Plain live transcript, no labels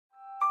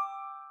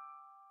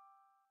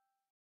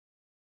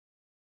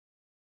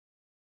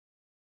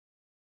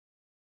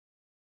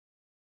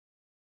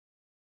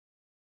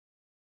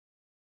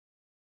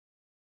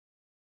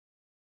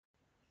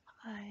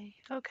Hi.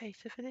 Okay,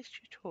 so for this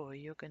tutorial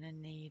you're going to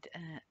need,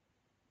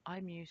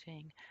 I'm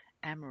using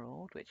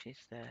emerald, which is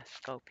the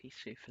sculpey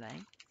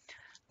souffle.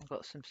 I've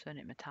got some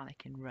cernit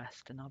metallic in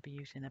rust and I'll be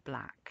using a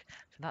black.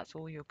 So that's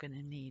all you're going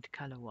to need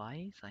colour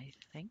wise, I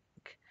think.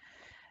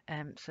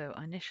 So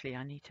initially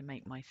I need to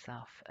make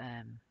myself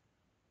a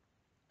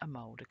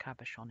mould, a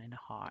cabochon in a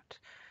heart.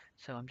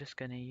 So I'm just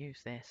going to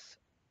use this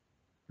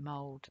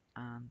mould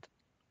and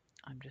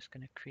I'm just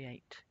going to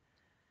create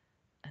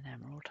an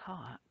emerald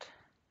heart.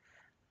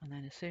 And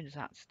then as soon as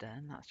that's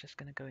done, that's just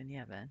going to go in the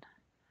oven.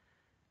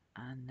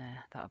 And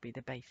that'll be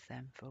the base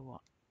then for what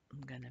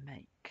I'm going to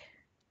make.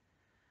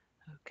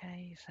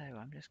 Okay, so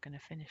I'm just going to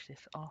finish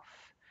this off,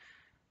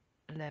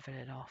 level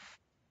it off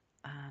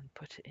and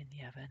put it in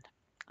the oven,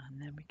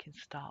 and then we can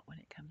start when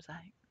it comes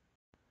out.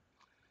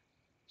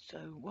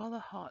 So while the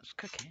heart's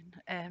cooking,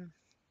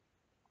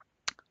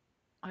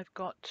 I've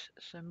got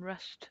some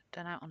rust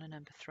done out on a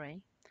number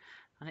 3,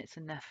 and it's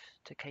enough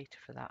to cater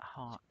for that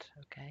heart,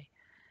 okay,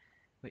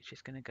 which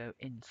is going to go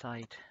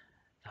inside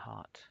the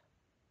heart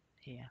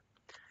here.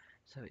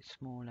 So it's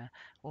smaller.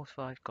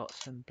 Also I've got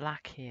some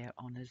black here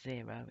on a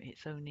 0.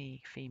 It's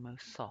only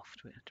fimo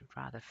soft, which is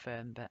rather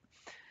firm, but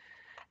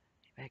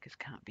beggars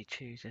can't be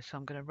choosers. So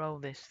I'm going to roll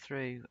this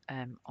through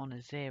on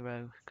a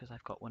 0 because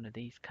I've got one of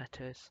these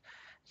cutters.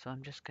 So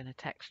I'm just going to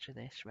texture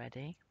this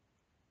ready.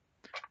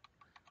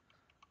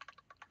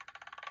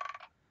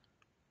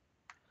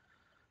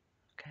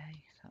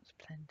 Okay, so that's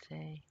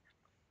plenty.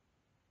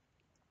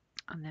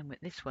 And then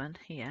with this one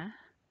here,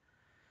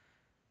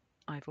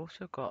 I've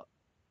also got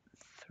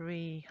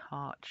 3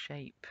 heart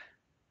shape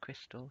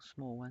crystals,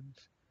 small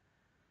ones.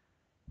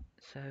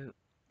 So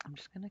I'm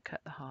just going to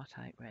cut the heart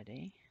out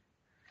ready.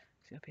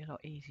 So it'll be a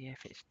lot easier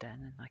if it's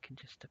done and I can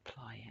just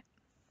apply it.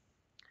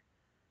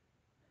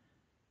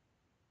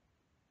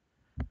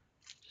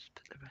 Just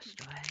put the rest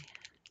away.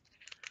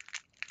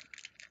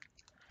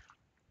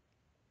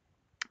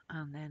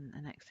 And then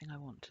the next thing I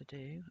want to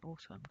do,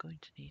 also I'm going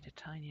to need a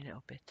tiny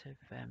little bit of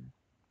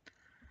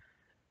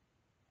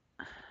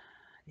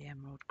the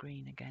emerald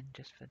green again,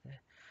 just for the,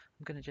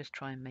 I'm going to just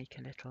try and make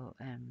a little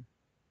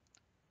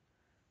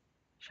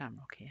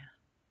shamrock here.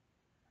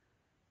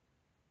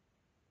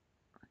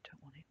 I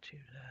don't want it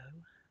too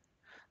low.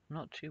 I'm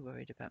not too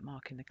worried about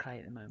marking the clay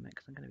at the moment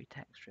because I'm going to be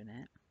texturing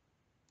it.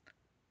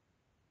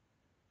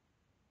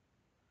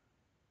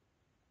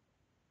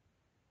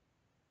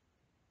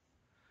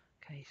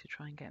 Okay, so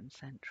try and get them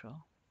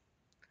central.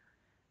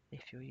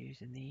 If you're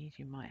using these,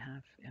 you might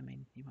have,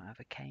 you might have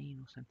a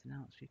cane or something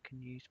else you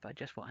can use, but I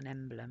just want an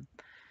emblem.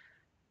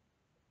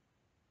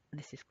 And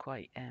this is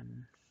quite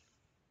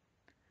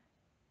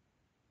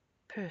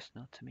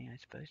personal to me, I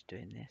suppose,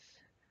 doing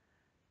this,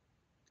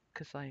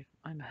 because I'm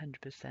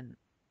 100%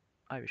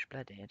 Irish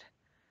blooded,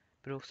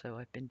 but also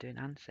I've been doing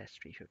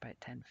ancestry for about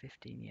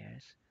 10-15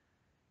 years,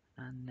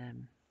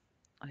 and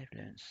I've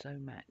learned so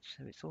much,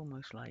 so it's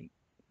almost like,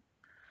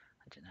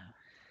 I don't know,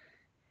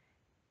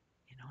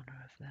 in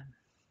honour of them.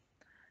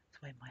 It's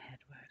the way my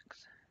head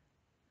works.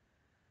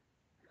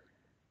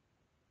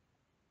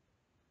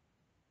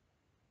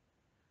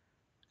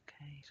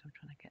 Okay, so I'm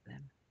trying to get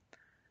them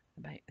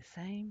about the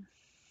same.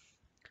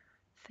 I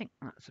think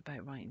that's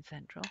about right in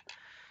central.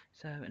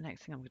 So the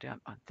next thing I'm going to do,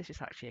 this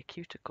is actually a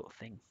cuticle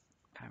thing,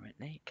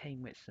 apparently. It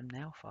came with some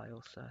nail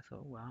files, so I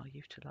thought, well, I'll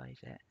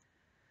utilise it.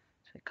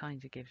 So it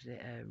kind of gives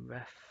it a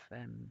rough, I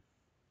don't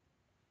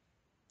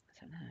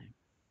know,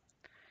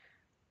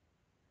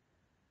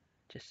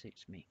 just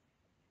suits me.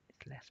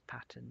 It's less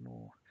pattern,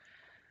 more,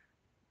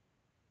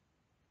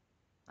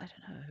 I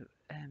don't know,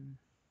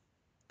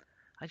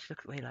 I just look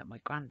at the way like my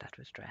granddad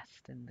was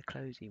dressed and the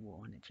clothes he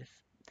wore, and it just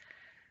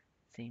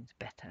seems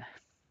better.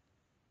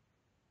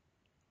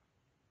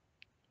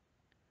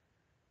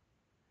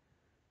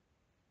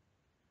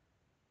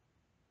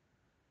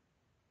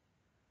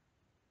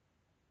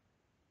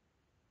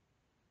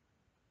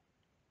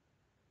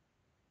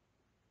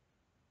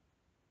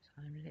 So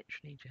I'm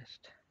literally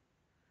just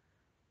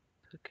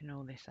poking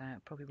all this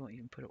out. Probably won't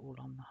even put it all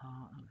on the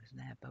heart. Oh, there's an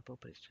air bubble,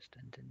 but it's just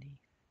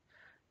underneath.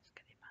 Let's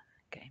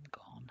get him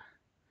gone.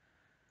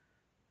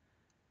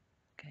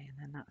 Okay, and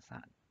then that's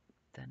that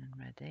done and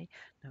ready.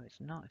 No,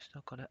 it's not. I've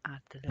still got to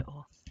add the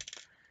little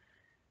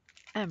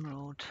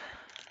emerald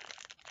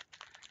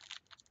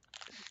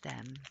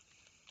stem.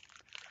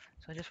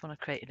 So I just want to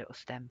create a little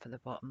stem for the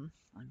bottom.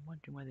 I'm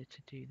wondering whether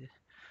to do this.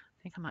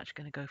 I think I'm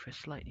actually going to go for a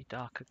slightly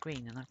darker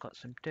green, and I've got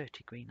some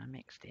dirty green I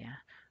mixed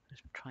here.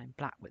 Just try and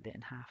black with it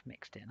and half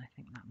mixed it, and I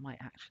think that might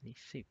actually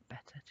suit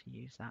better to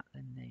use that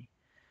than the...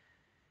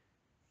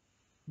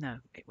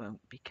 No, it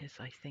won't, because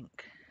I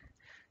think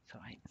it's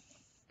alright.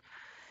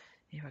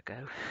 Here I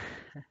go.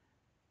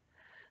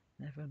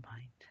 Never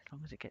mind, as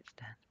long as it gets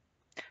done.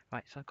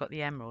 Right, so I've got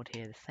the emerald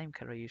here, the same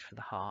colour I used for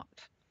the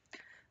heart.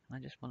 And I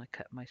just want to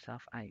cut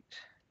myself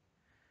out.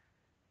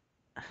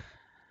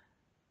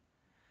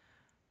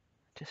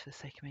 Just for the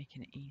sake of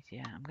making it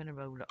easier. I'm going to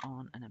roll it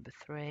on a number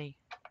 3.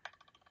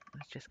 I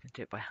was just going to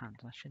do it by hand,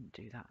 and I shouldn't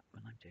do that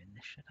when I'm doing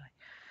this, should I?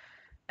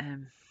 I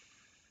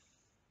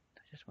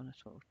just want to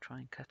sort of try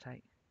and cut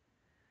out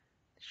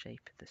the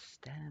shape of the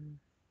stem.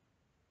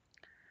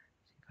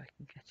 See if I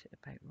can get it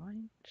about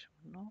right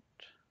or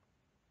not.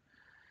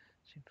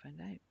 Soon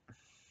find out.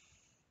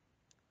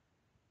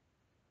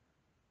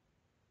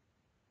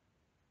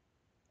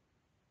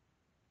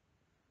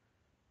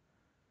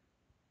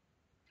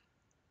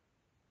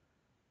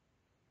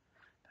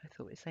 I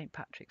thought with St.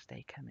 Patrick's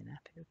Day coming up,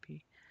 it would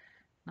be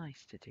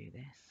nice to do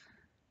this.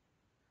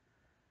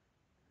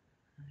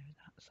 Would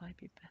that side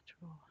be better,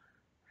 or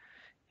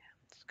yeah,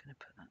 I'm just going to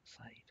put that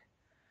side.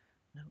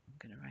 No, I'm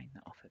going to round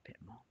that off a bit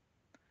more.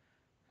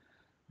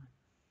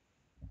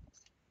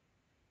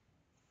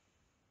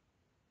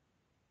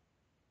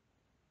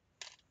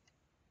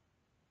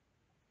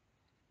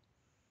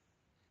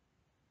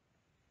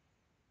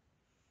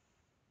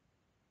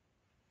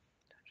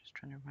 I'm just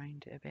trying to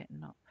round it a bit and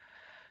not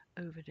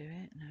overdo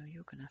it. No,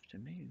 you're going to have to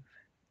move.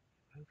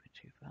 You're over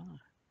too far.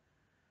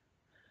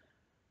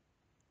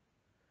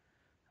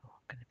 Oh,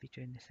 I'm going to be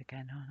doing this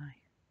again, aren't I?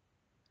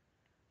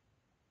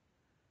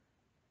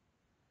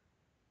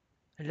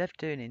 I love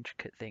doing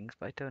intricate things,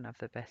 but I don't have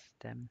the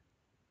best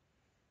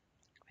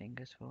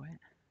fingers for it.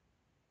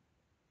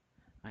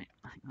 Right,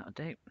 I think that'll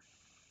do.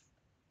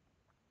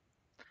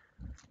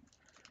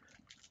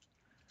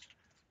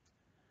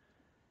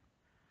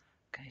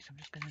 Okay, so I'm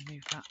just going to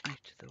move that out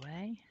of the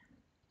way.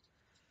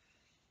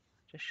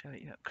 Just show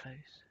it you up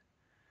close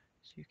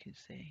so you can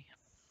see.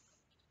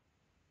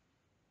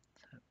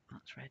 So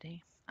that's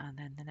ready. And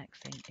then the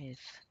next thing is,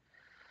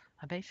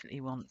 I basically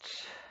want,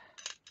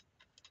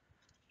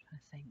 I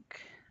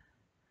think,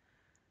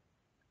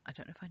 I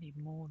don't know if I need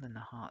more than the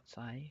heart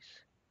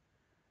size.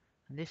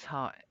 And this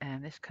heart,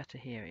 this cutter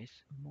here is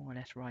more or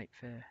less right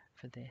for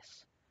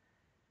this,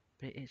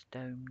 but it is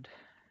domed.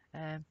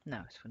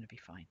 No, it's going to be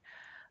fine.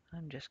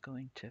 I'm just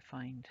going to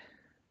find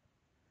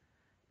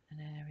an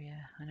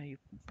area. I know you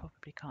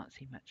probably can't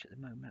see much at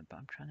the moment, but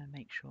I'm trying to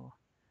make sure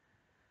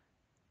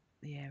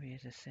the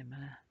areas are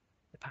similar,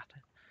 the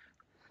pattern.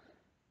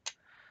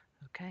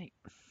 Okay,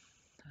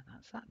 so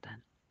that's that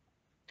done.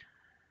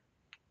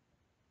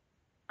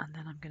 And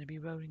then I'm going to be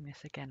rolling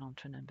this again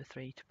onto number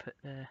 3 to put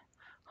the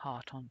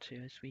heart onto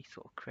as we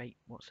sort of create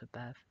what's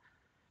above.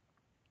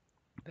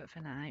 But for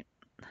now,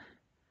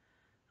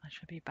 I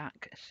shall be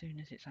back as soon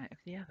as it's out of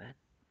the oven.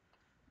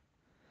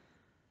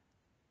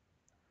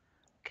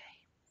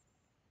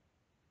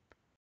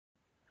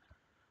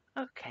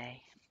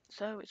 Okay,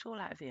 so it's all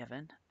out of the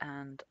oven,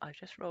 and I've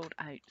just rolled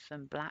out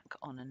some black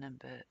on a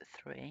number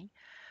 3,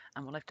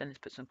 and what I've done is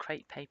put some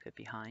crepe paper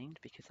behind,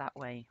 because that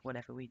way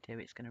whatever we do,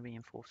 it's going to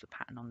reinforce the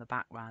pattern on the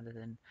back rather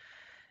than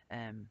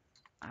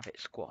have it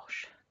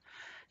squash.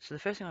 So the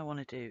first thing I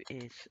want to do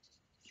is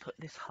put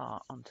this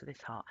heart onto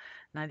this heart.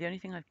 Now the only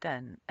thing I've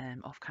done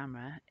off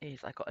camera is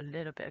I got a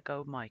little bit of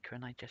gold mica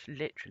and I just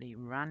literally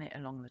ran it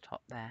along the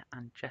top there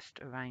and just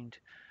around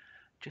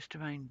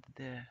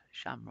the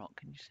shamrock,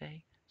 can you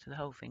see? So the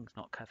whole thing's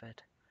not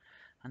covered.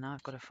 And now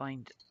I've got to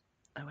find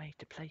a way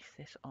to place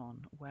this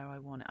on where I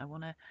want it. I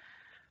want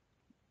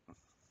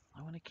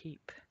to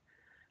keep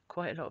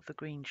quite a lot of the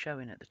green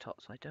showing at the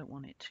top, so I don't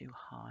want it too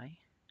high,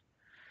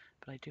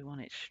 but I do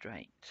want it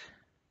straight.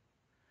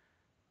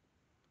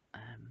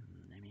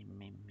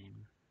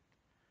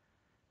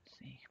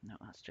 See, no,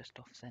 that's just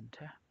off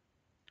center.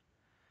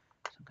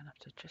 So I'm going to have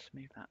to just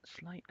move that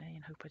slightly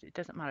and hope it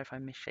doesn't matter if I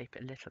misshape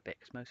it a little bit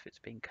because most of it's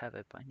being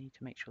covered, but I need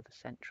to make sure the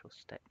central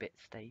bit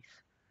stays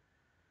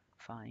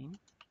fine.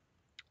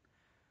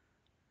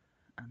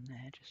 And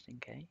there, just in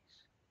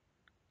case.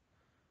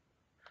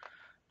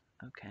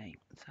 Okay,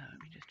 so let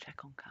me just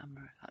check on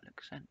camera if that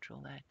looks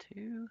central there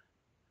too.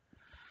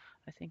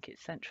 I think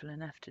it's central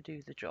enough to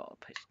do the job.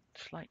 It's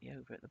slightly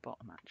over at the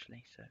bottom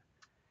actually, so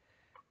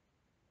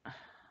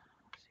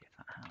let's see if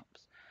that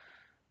helps.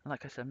 And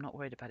like I said, I'm not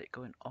worried about it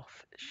going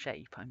off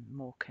shape. I'm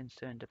more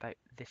concerned about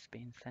this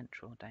being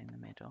central down the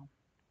middle.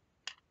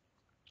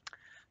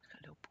 Got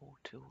a little bore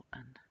tool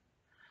and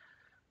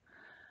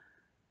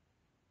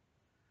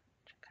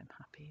check I'm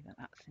happy that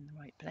that's in the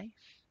right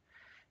place.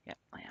 Yep,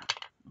 I am.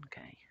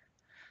 Okay,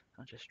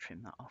 I'll just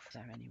trim that off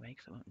there anyway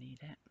because I won't need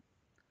it.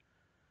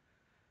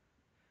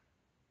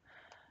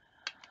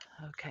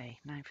 Okay,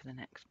 now for the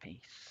next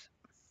piece.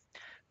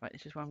 Right,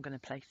 this is where I'm going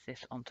to place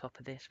this on top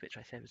of this, which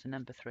I said was a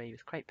number 3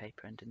 with crepe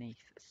paper underneath,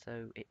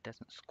 so it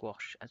doesn't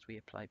squash as we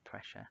apply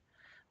pressure,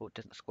 or it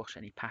doesn't squash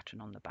any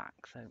pattern on the back.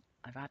 So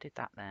I've added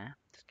that there,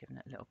 just giving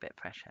it a little bit of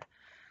pressure.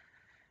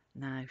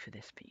 Now for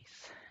this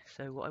piece.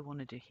 So what I want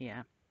to do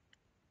here,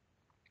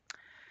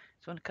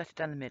 so I want to cut it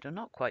down the middle,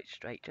 not quite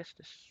straight, just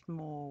a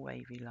small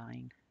wavy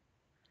line.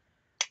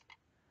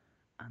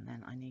 And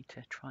then I need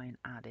to try and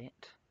add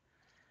it.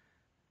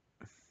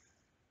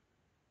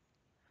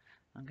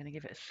 I'm going to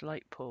give it a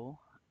slight pull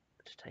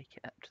to take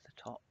it up to the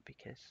top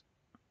because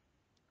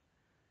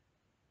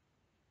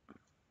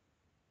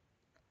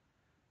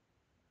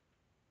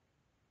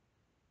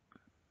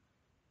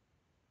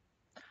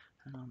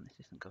hang on,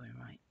 this isn't going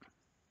right.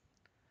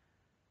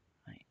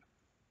 Right.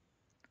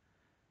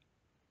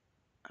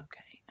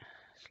 Okay,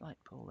 slight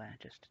pull there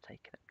just to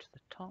take it up to the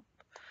top.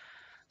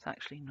 It's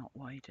actually not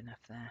wide enough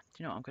there. Do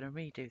you know what? I'm going to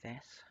redo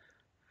this.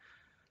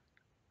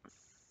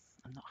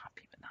 I'm not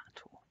happy with that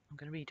at all. I'm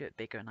going to redo it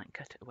bigger and I can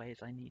cut it away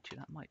as I need to.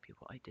 That might be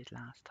what I did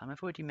last time.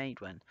 I've already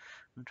made one.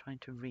 I'm trying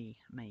to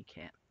remake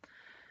it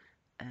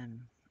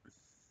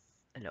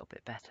a little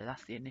bit better.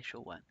 That's the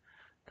initial one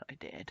that I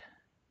did.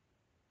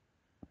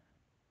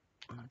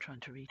 And I'm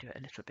trying to redo it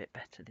a little bit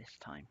better this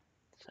time.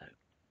 So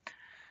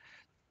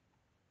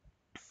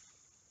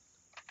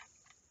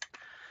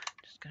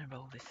just going to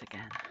roll this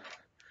again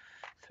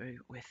through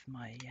with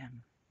my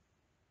I'm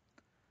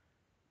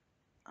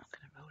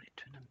going to roll it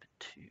to number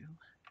 2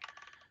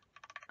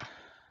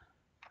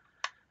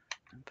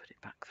 and put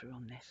it back through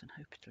on this and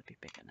hope it'll be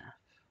big enough.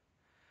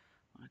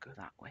 I want to go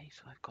that way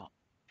so I've got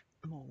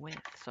more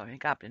width. Sorry,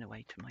 gabbling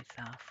away to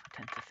myself. I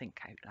tend to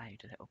think out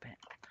loud a little bit.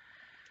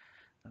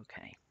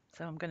 Okay,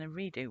 so I'm going to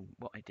redo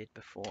what I did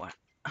before.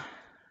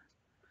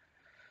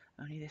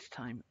 Only this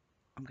time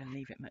I'm going to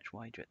leave it much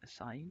wider at the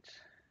sides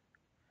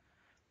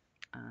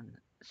and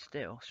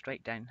still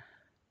straight down.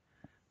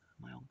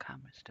 Am I on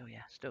camera still?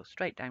 Yeah, still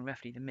straight down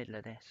roughly the middle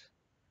of this.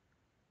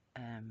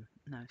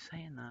 No,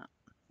 saying that.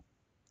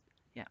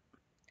 Yeah.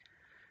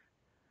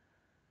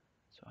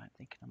 So I'm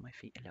thinking on my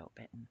feet a little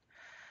bit, and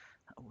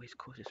that always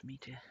causes me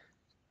to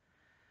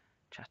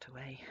chat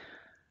away.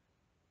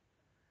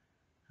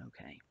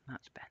 Okay,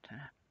 that's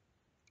better.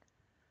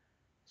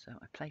 So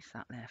I place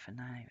that there for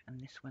now, and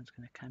this one's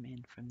going to come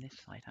in from this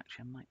side.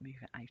 Actually, I might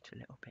move it out a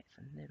little bit. It's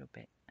a little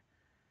bit.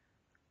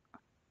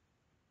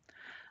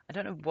 I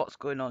don't know what's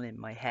going on in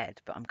my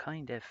head, but I'm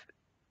kind of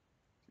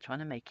trying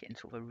to make it in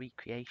sort of a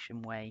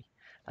recreation way.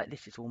 Like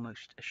this is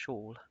almost a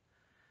shawl.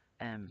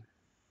 It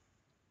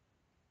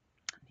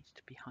needs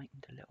to be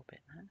heightened a little bit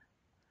now.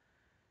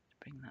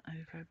 Bring that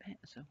over a bit,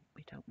 so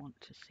we don't want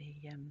to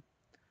see. And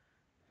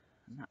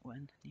that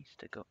one needs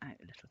to go out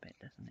a little bit,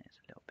 doesn't it? It's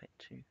a little bit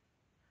too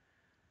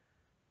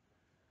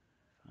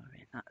far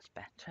in. That's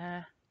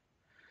better.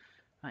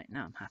 Right,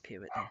 now I'm happier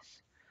with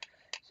this.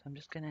 So I'm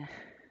just going to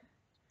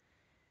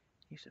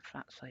use the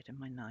flat side of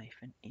my knife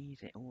and ease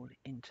it all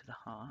into the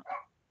heart.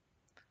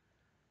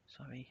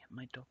 Sorry,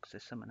 my dogs,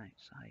 there's someone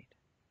outside.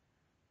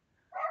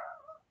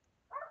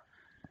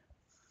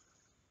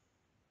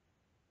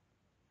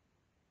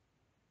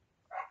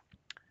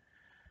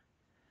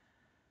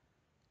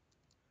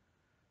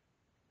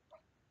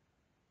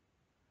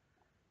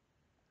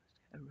 Let's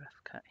get a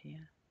rough cut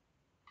here.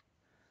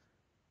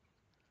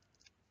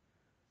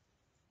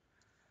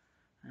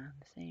 And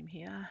the same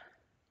here.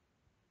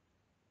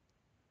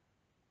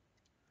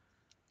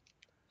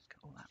 Let's get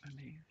all that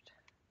removed.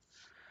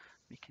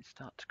 We can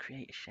start to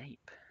create a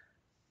shape.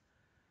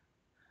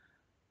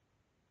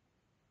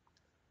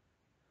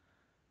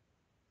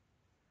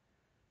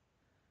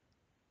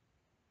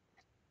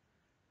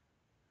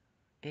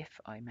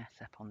 If I mess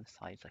up on the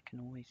sides, I can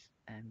always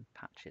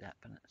patch it up,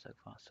 and so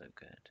far so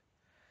good.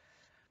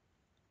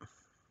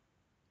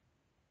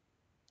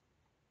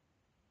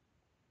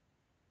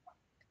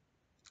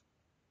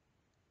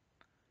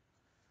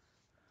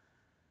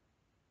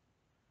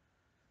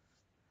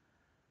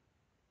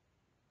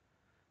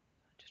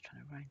 Just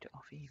trying to round it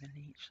off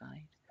evenly each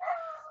side,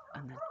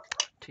 and then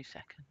 2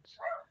 seconds.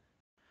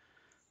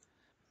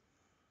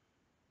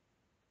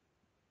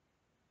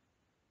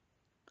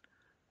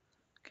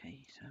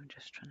 Okay, so I'm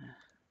just trying to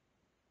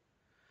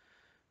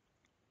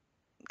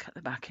cut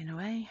the backing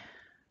away,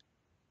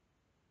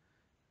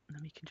 and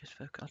then we can just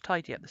focus. I'll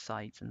tidy up the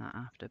sides and that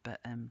after, but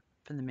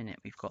for the minute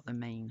we've got the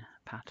main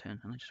pattern,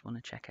 and I just want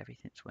to check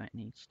everything's where it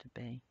needs to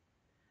be.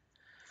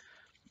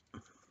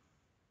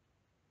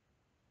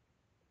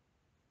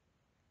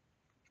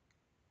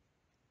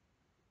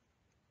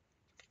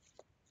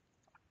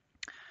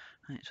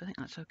 Right, so I think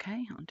that's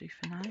okay. I'll do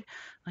for now.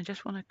 I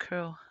just want to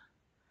curl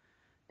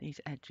these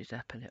edges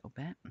up a little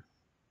bit.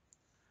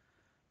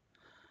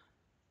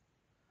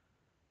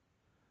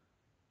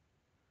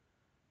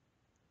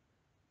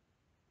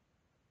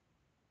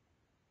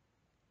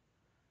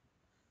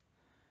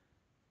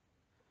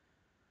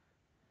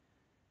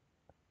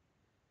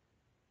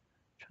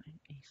 Try and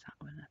ease that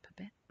one up a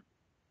bit.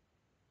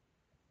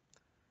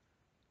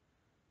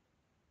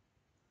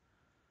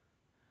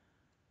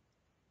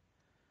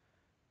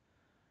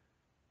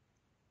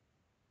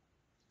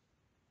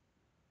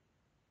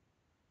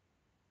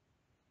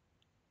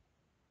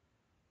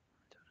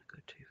 Don't want to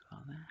go too far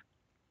there.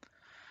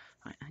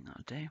 Right, I think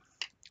that'll do.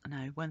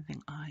 Now, one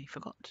thing I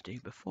forgot to do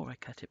before I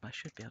cut it, but I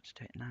should be able to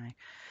do it now,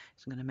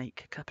 is I'm going to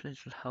make a couple of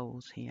little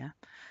holes here,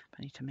 but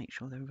I need to make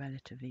sure they're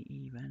relatively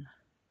even.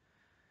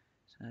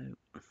 So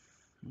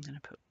I'm going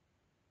to put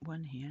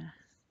one here,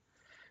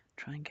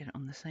 try and get it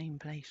on the same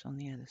place on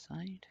the other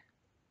side.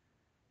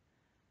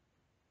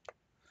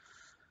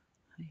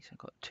 Okay, so I've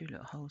got 2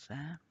 little holes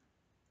there.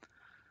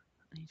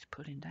 That needs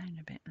pulling down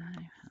a bit now,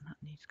 and that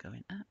needs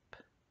going up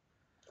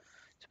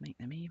to make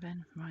them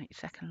even. Right,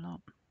 second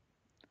lot.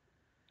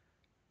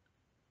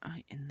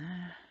 Right in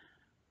there.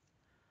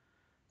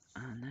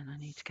 And then I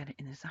need to get it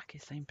in exactly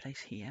the same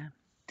place here.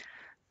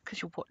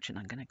 Because you're watching,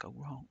 I'm going to go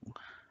wrong.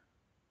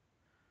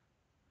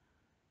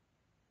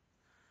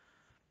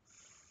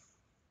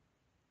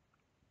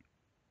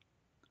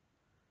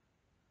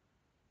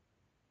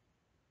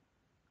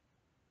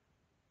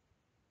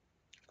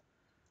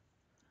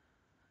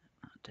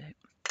 do.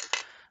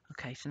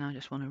 Okay, so now I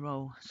just want to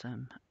roll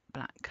some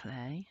black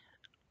clay.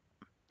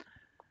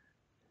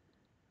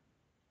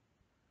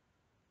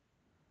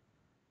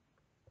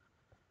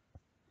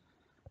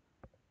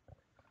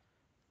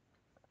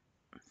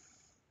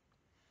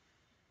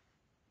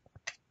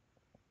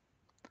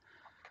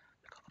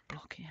 Got a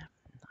block here.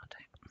 No, I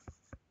don't.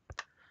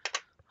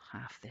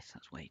 Half this,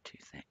 that's way too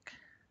thick.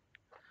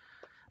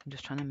 I'm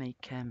just trying to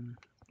make a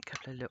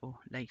couple of little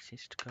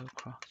laces to go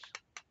across.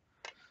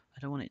 I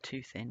don't want it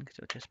too thin because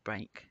it'll just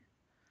break.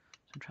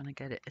 So I'm trying to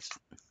get it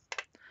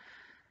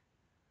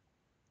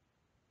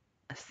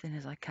as thin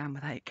as I can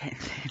without getting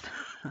thin.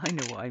 I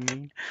know what I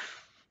mean.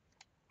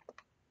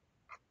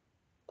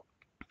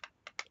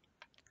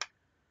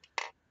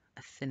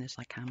 As thin as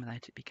I can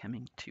without it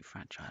becoming too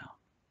fragile.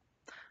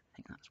 I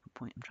think that's the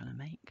point I'm trying to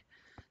make.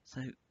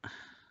 So give that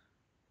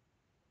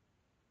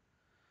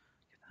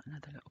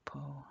another little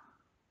pull.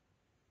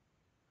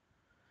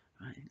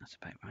 Right, I think that's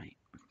about right.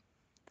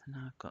 So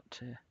now I've got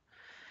to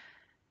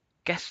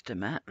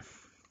guesstimate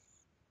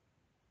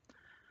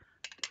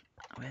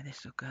where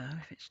this will go.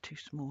 If it's too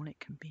small,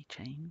 it can be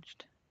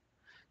changed.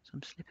 So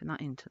I'm slipping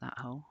that into that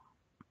hole,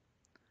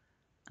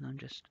 and I'm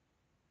just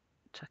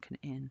tucking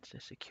it in to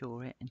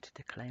secure it into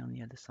the clay on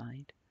the other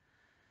side.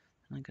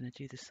 And I'm going to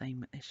do the same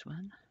with this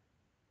one.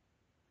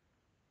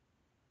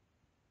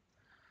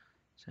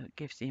 So it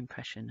gives the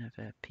impression of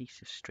a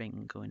piece of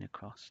string going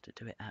across to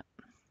do it up.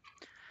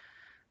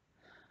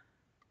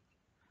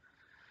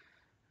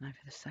 Now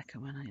for the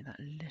second one, I need that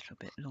a little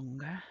bit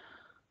longer.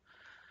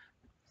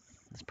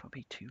 That's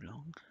probably too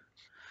long.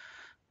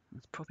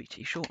 That's probably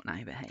too short now,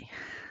 but hey.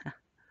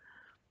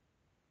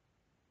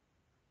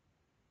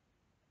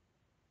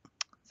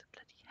 It's a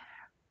bloody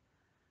hair.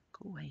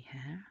 Go away,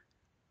 hair.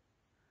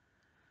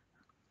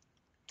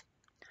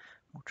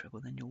 More trouble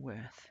than you're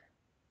worth.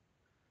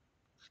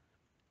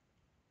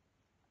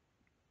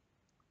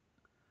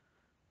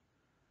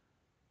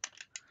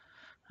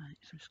 Right,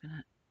 so I'm just going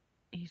to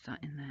ease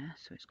that in there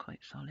so it's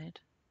quite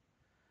solid.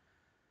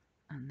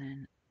 And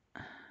then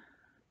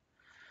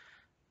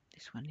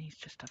this one needs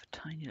just to have a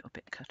tiny little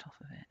bit cut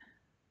off of it.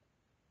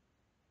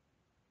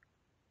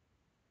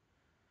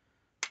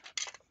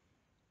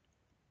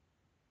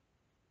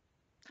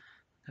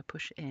 I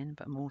push it in,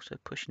 but I'm also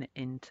pushing it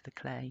into the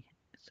clay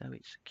so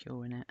it's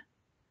securing it.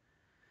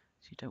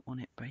 So you don't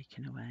want it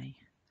breaking away.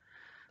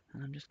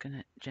 And I'm just going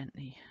to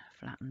gently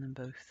flatten them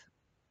both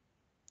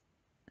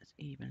as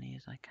evenly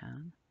as I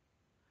can.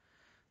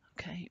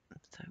 Okay,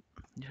 so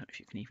I don't know if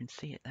you can even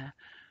see it there.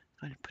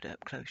 If I put it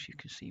up close, you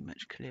can see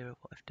much clearer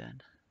what I've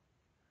done.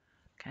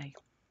 Okay,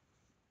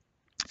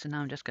 so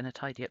now I'm just going to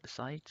tidy up the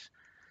sides,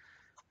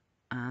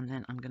 and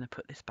then I'm going to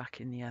put this back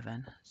in the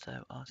oven.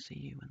 So I'll see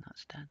you when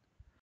that's done.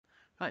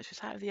 Right, so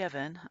it's out of the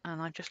oven,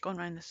 and I've just gone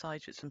around the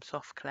sides with some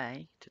soft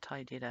clay to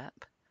tidy it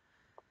up.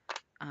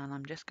 And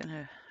I'm just going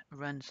to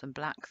run some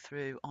black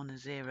through on a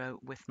 0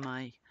 with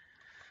my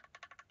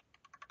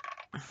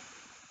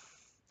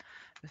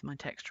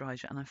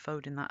texturizer, and I'm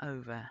folding that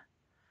over.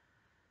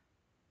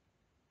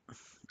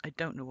 I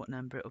don't know what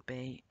number it'll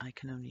be. I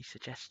can only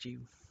suggest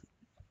you,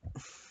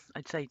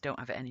 I'd say don't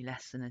have it any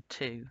less than a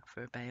 2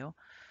 for a bale,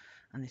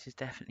 and this is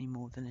definitely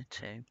more than a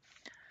 2.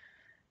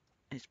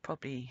 It's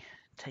probably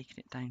taking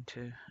it down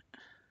to,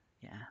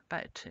 yeah,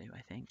 about a 2,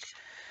 I think.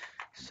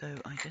 So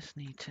I just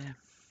need to,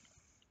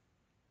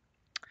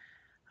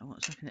 I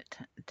want something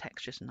that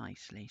textures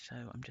nicely, so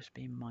I'm just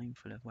being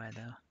mindful of where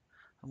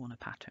I want a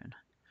pattern.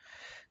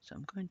 So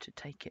I'm going to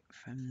take it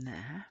from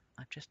there.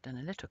 I've just done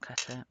a little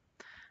cutter,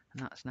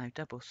 and that's now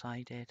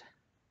double-sided,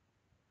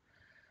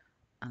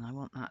 and I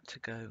want that to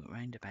go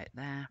around about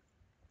there.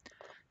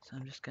 So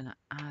I'm just going to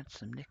add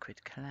some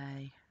liquid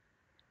clay,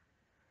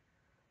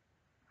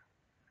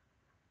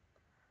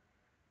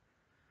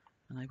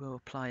 and I will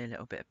apply a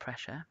little bit of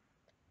pressure.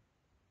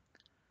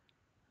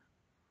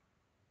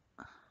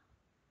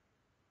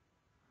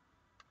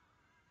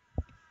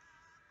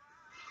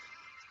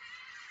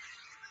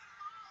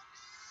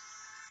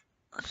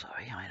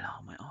 Sorry, my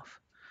alarm went off.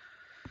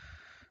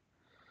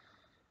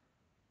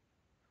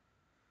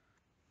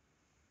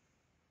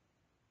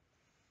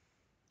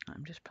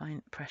 I'm just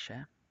applying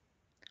pressure.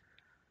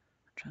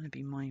 I'm trying to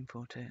be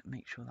mindful to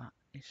make sure that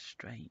is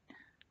straight.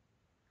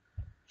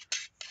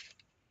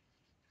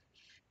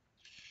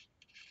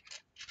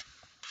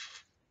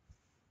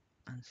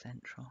 And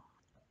central.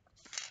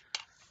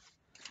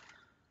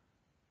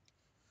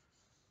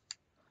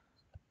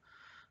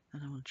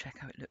 And I want to check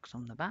how it looks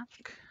on the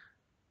back.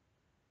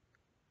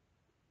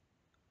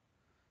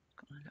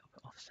 Got a little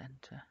bit off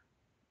centre.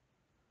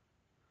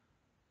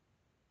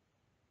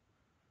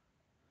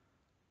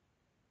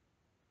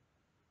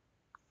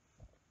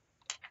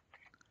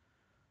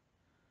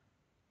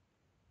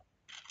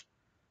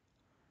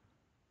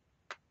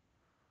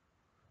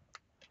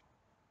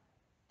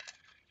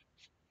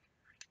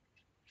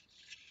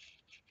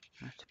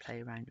 I have to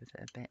play around with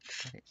it a bit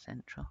to get it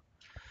central.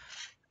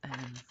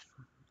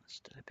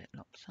 Still a bit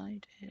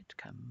lopsided.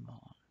 Come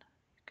on,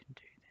 you can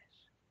do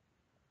this.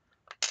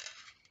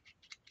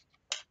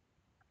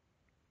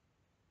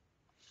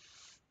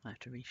 I have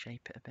to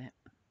reshape it a bit.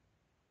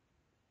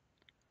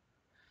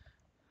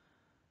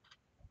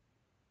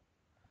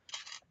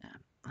 Yeah,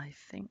 I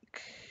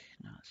think,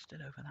 no, it's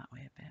still over that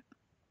way a bit.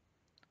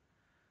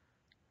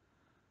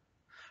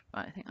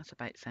 Right, I think that's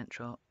about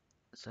central.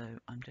 So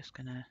I'm just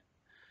gonna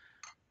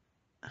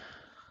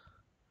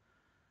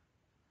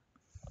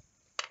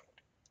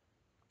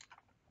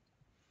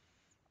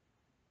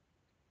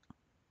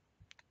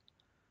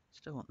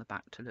still want the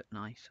back to look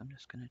nice. I'm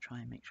just gonna try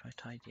and make sure I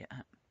tidy it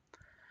up.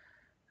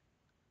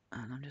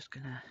 And I'm just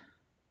gonna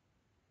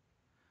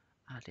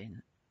add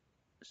in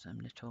some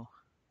little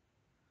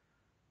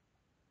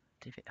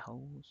divot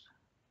holes.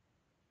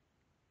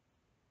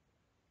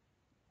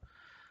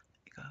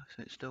 Go.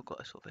 So it's still got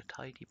a sort of a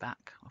tidy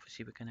back.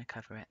 Obviously we're going to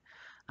cover it,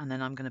 and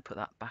then I'm going to put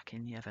that back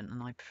in the oven,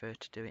 and I prefer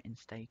to do it in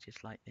stages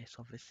like this.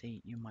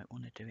 Obviously you might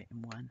want to do it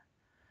in one.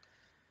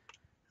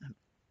 I'm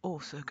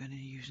also going to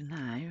use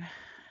now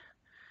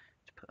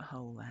to put a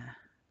hole there.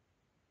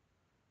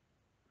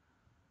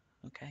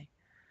 Okay,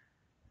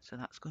 so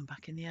that's going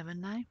back in the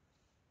oven now.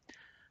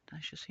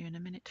 I shall see you in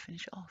a minute to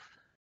finish it off.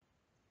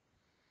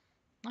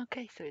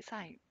 Okay, so it's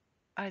out.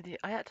 I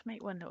had to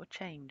make one little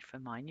change for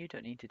mine. You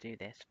don't need to do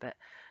this, but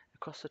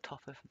across the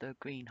top of the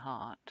green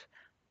heart,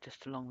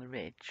 just along the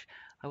ridge,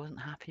 I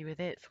wasn't happy with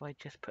it, so I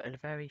just put a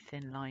very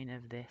thin line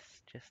of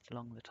this just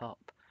along the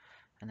top,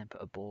 and then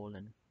put a ball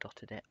and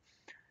dotted it.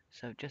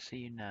 So just so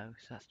you know,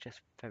 so that's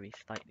just very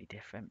slightly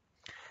different.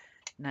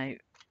 Now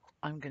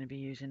I'm going to be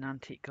using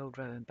antique gold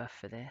Rowan buff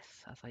for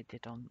this, as I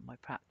did on my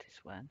practice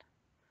one.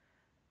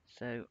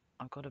 So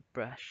I've got a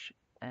brush.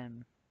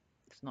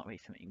 It's not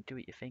really something you can do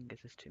with your fingers,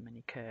 there's too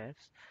many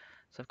curves.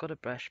 So I've got a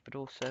brush, but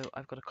also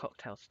I've got a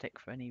cocktail stick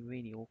for any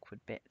really awkward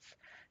bits.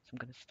 So I'm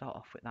going to start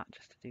off with that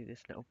just to do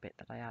this little bit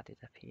that I added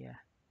up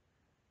here.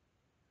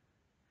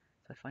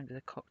 So I find with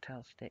a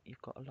cocktail stick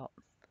you've got a lot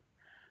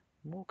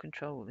more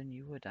control than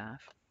you would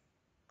have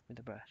with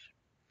a brush.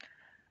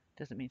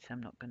 Doesn't mean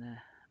I'm not going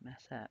to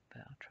mess up,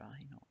 but I'll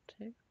try not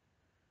to.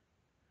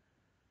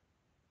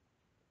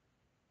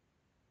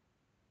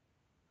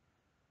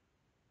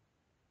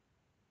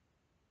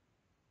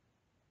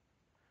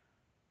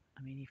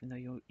 I mean, even though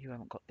you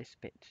haven't got this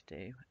bit to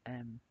do,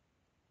 I'm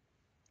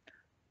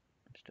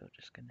still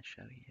just going to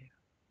show you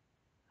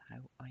how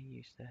I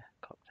use the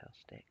cocktail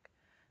stick.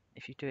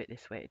 If you do it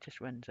this way, it just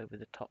runs over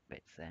the top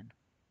bits then.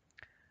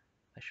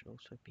 I should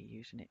also be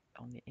using it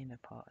on the inner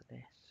part of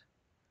this.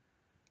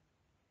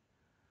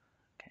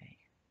 Okay.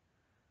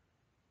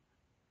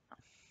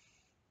 I'm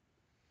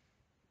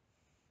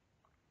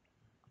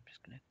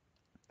just going to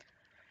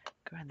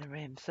go around the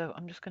rim. So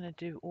I'm just going to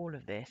do all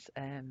of this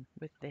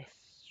with this.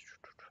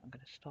 I'm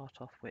going to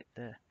start off with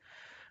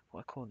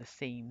what I call the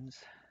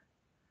seams.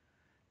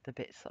 The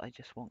bits that I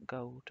just want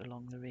gold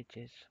along the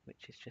ridges,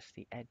 which is just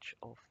the edge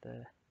of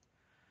the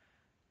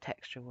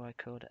texture where I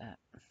curled it up.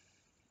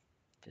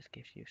 Just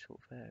gives you sort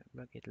of a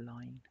rugged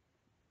line.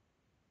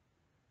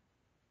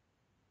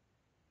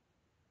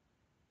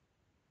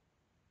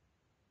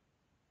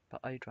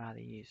 But I'd rather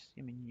use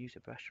a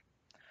brush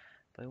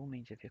by all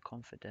means if you're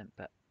confident,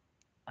 but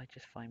I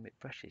just find with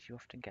brushes you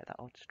often get that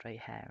odd stray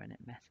hair and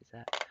it messes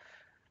up.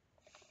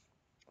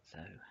 So,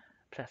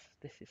 plus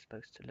this is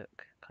supposed to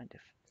look kind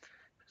of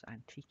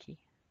antique-y,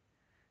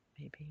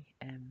 maybe,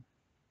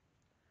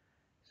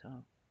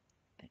 so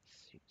it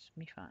suits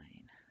me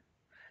fine.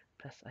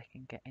 Plus I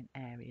can get in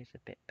areas a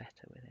bit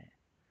better with it.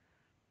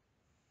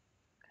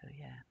 So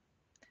yeah,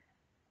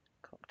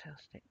 cocktail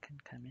stick can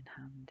come in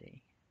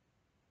handy.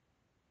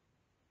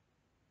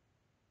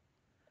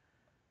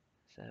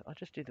 So I'll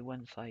just do the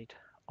one side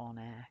on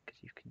air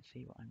because you can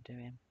see what I'm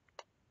doing.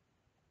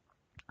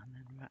 And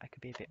then I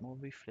could be a bit more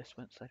ruthless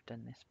once I've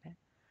done this bit.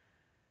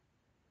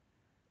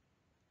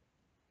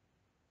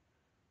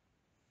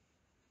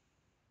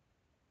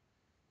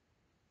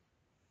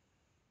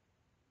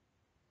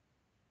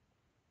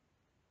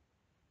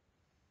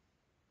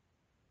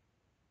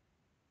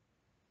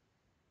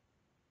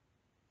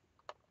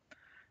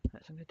 So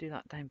I'm going to do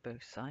that down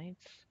both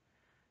sides so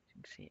you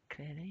can see it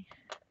clearly.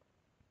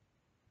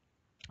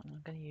 And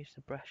I'm going to use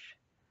the brush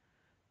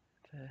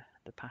for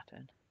the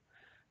pattern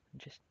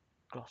and just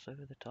gloss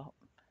over the top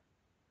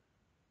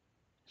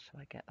so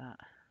I get that.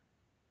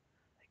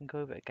 I can go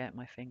over it again with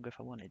my finger if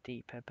I want it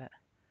deeper, but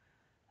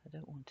I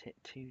don't want it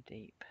too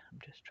deep. I'm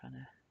just trying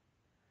to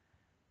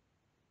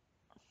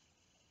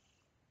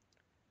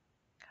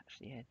catch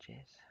the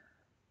edges.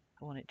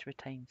 I want it to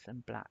retain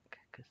some black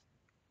because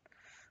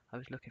I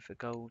was looking for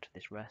gold,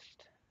 this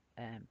rust,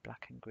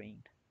 black and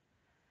green.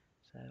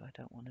 So I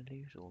don't want to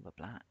lose all the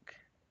black.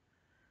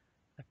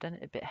 I've done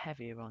it a bit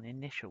heavier on the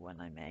initial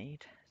one I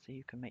made, so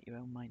you can make your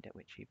own mind up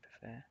which you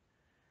prefer.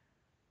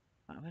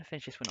 Right, I'm going to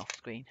finish this one off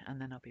screen and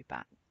then I'll be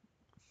back.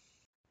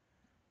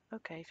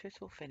 Okay, so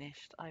it's all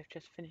finished. I've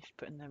just finished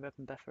putting the rub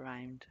and buff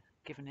around,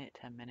 given it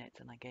 10 minutes,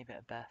 and I gave it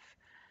a buff.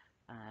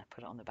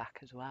 Put it on the back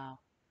as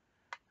well,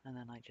 and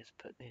then I just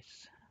put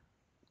this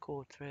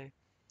cord through.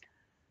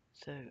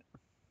 So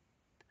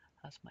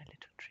that's my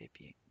little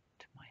tribute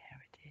to my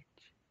heritage.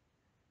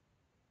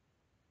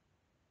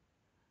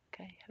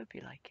 Okay, hope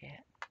you like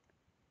it.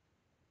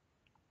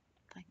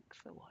 Thanks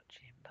for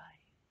watching.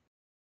 Bye.